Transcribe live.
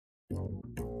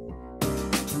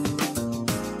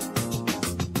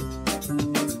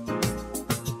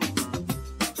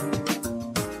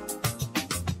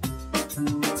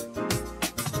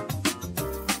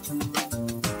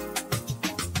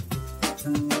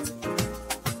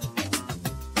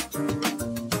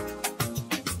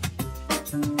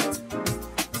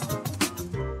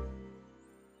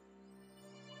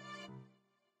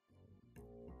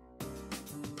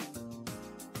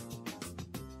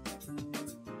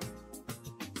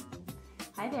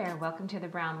Hi there, welcome to the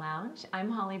Brown Lounge. I'm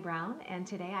Holly Brown, and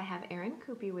today I have Erin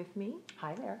Coopy with me.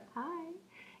 Hi there. Hi.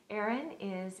 Erin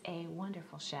is a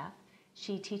wonderful chef.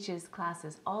 She teaches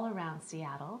classes all around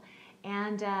Seattle,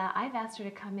 and I've asked her to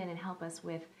come in and help us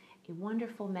with a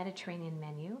wonderful Mediterranean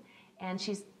menu, and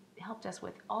she's helped us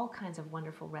with all kinds of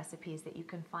wonderful recipes that you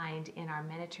can find in our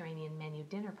Mediterranean menu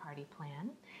dinner party plan.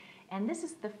 And this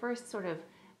is the first sort of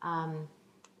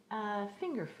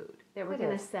finger food that we're going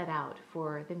to set out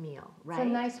for the meal, right? It's a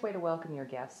nice way to welcome your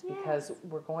guests because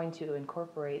we're going to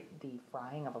incorporate the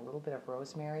frying of a little bit of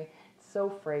rosemary. It's so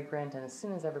fragrant, and as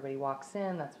soon as everybody walks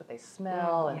in, that's what they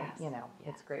smell, and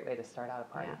it's a great way to start out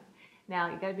a party. Yeah.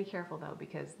 Now, you got to be careful though,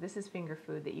 because this is finger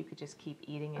food that you could just keep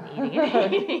eating and eating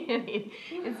and eating and eating.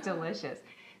 It's delicious.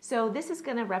 So this is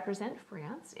going to represent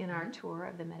France in our tour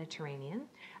of the Mediterranean.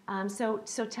 So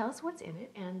tell us what's in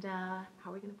it and how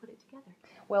are we going to put it together?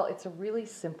 Well, it's a really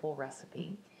simple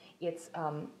recipe. It's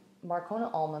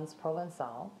Marcona almonds,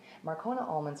 Provençal. Marcona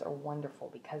almonds are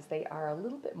wonderful because they are a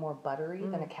little bit more buttery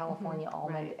than a California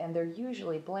almond, and they're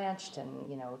usually blanched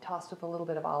and tossed with a little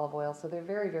bit of olive oil, so they're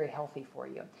very, very healthy for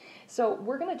you. So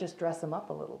we're going to just dress them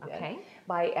up a little bit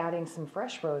by adding some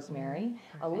fresh rosemary,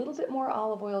 a little bit more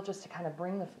olive oil just to kind of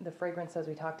bring the fragrance, as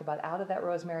we talked about, out of that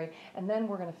rosemary, and then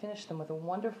we're going to finish them with a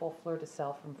wonderful fleur de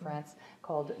sel from France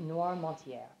called Noir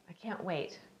Montier. I can't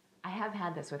wait. I have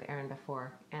had this with Erin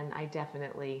before, and I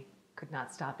definitely could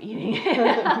not stop eating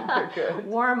it. Good.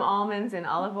 Warm almonds and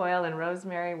olive oil and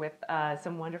rosemary with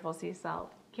some wonderful sea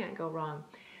salt. Can't go wrong.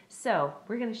 So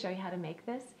we're going to show you how to make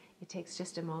this. It takes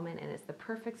just a moment, and it's the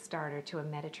perfect starter to a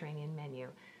Mediterranean menu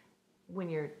when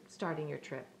you're starting your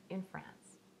trip in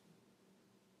France.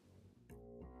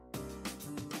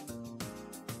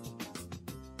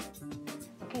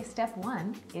 Okay, step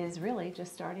one is really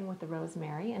just starting with the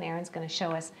rosemary, and Erin's going to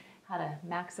show us how to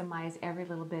maximize every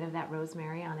little bit of that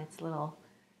rosemary on its little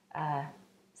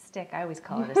stick. I always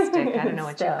call it a stick. I don't know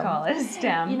what you call it, a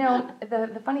stem. You know,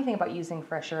 the funny thing about using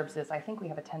fresh herbs is I think we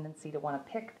have a tendency to want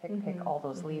to pick all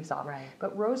those leaves off. Right.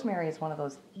 But rosemary is one of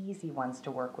those easy ones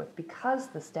to work with because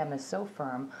the stem is so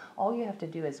firm. All you have to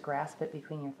do is grasp it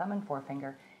between your thumb and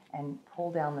forefinger and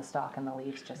pull down the stalk, and the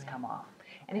leaves just come off.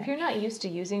 And if you're not used to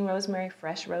using rosemary,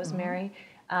 fresh rosemary,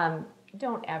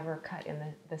 don't ever cut in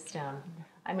the stem.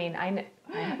 I mean,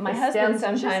 my husband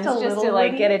sometimes, just to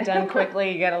like get it done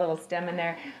quickly, you get a little stem in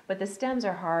there. But the stems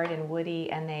are hard and woody,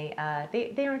 and they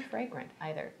aren't fragrant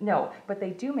either. No, but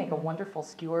they do make a wonderful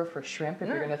skewer for shrimp if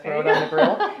you're going to throw it on the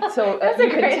grill. So you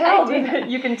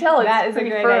can tell it's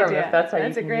pretty firm if that's how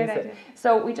you can use it.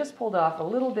 So we just pulled off a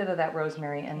little bit of that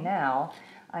rosemary, and now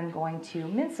I'm going to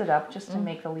mince it up just to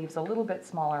make the leaves a little bit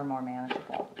smaller and more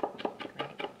manageable.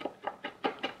 Great.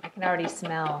 I can already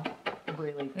smell.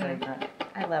 Really fragrant.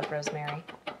 I love rosemary.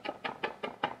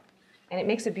 And it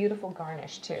makes a beautiful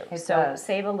garnish too. It so does.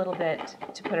 Save a little bit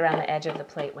to put around the edge of the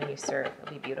plate when you serve.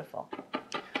 It'll be beautiful.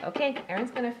 Okay,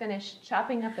 Erin's going to finish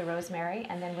chopping up the rosemary,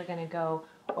 and then we're going to go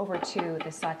over to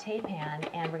the saute pan,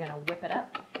 and we're going to whip it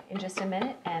up in just a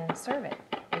minute and serve it.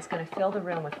 And it's going to fill the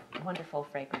room with wonderful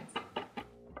fragrance.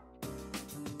 In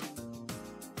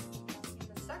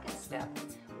the second step,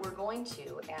 we're going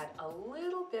to add a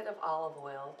little bit of olive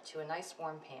oil to a nice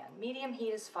warm pan. Medium heat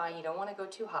is fine. You don't want to go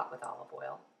too hot with olive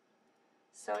oil.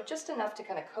 So just enough to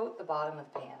kind of coat the bottom of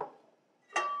the pan.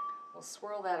 We'll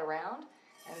swirl that around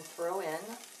and throw in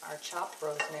our chopped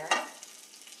rosemary.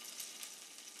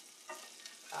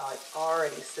 Oh, it's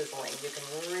already sizzling. You can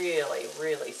really,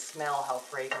 really smell how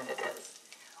fragrant it is.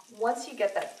 Once you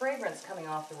get that fragrance coming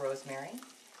off the rosemary,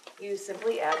 you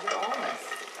simply add your almonds.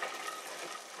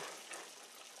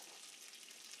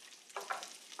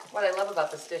 What I love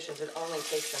about this dish is it only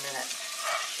takes a minute.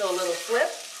 So a little flip,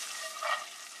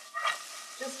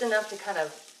 just enough to kind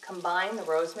of combine the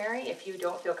rosemary. If you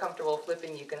don't feel comfortable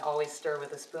flipping, you can always stir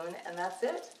with a spoon, and that's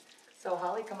it. So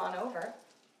Holly, come on over.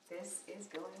 This is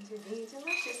going to be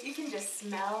delicious. You can just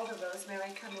smell the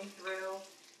rosemary coming through.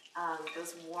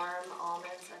 Those warm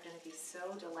almonds are going to be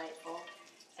so delightful.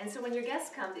 And so when your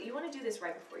guests come, you want to do this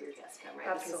right before your guests come, right?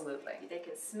 Absolutely. Because they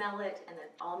can smell it, and the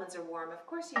almonds are warm. Of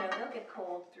course, they'll get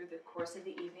cold through the course of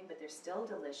the evening, but they're still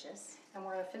delicious. And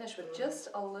we're going to finish with just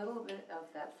a little bit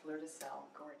of that fleur de sel.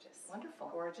 Gorgeous. Wonderful.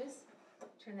 Gorgeous.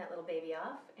 Turn that little baby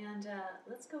off, and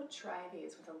let's go try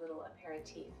these with a little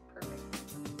aperitif. Perfect.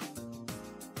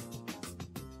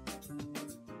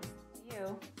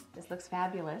 This looks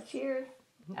fabulous. Cheers.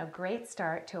 A great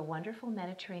start to a wonderful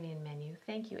Mediterranean menu.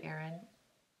 Thank you, Erin.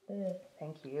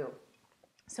 Thank you.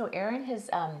 So Erin has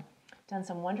done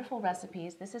some wonderful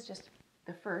recipes. This is just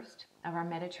the first of our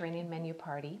Mediterranean menu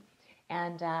party.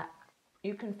 And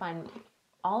you can find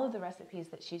all of the recipes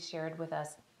that she shared with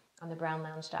us on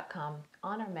thebrownlounge.com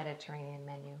on our Mediterranean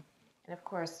menu. And of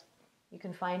course, you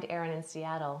can find Erin in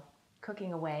Seattle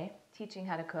cooking away, teaching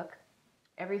how to cook.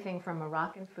 Everything from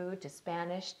Moroccan food to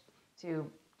Spanish to,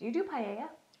 do you do paella?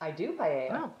 I do paella.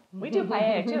 Oh, we do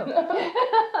paella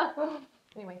too.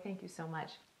 Anyway, thank you so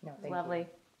much. No, It's thank lovely, you.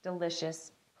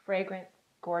 delicious, fragrant,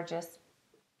 gorgeous.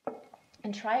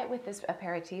 And try it with this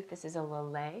aperitif. This is a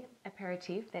Lillet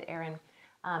aperitif that Erin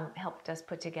helped us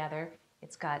put together.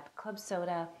 It's got club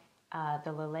soda,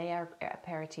 the Lillet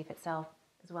aperitif itself,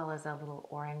 as well as a little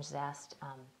orange zest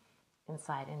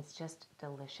inside, and it's just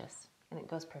delicious. And it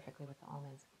goes perfectly with the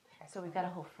almonds. Excellent. So we've got a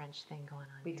whole French thing going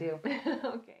on. We here. do.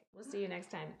 Okay. We'll see you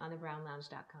next time on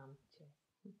thebrownlounge.com.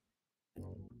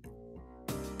 Cheers.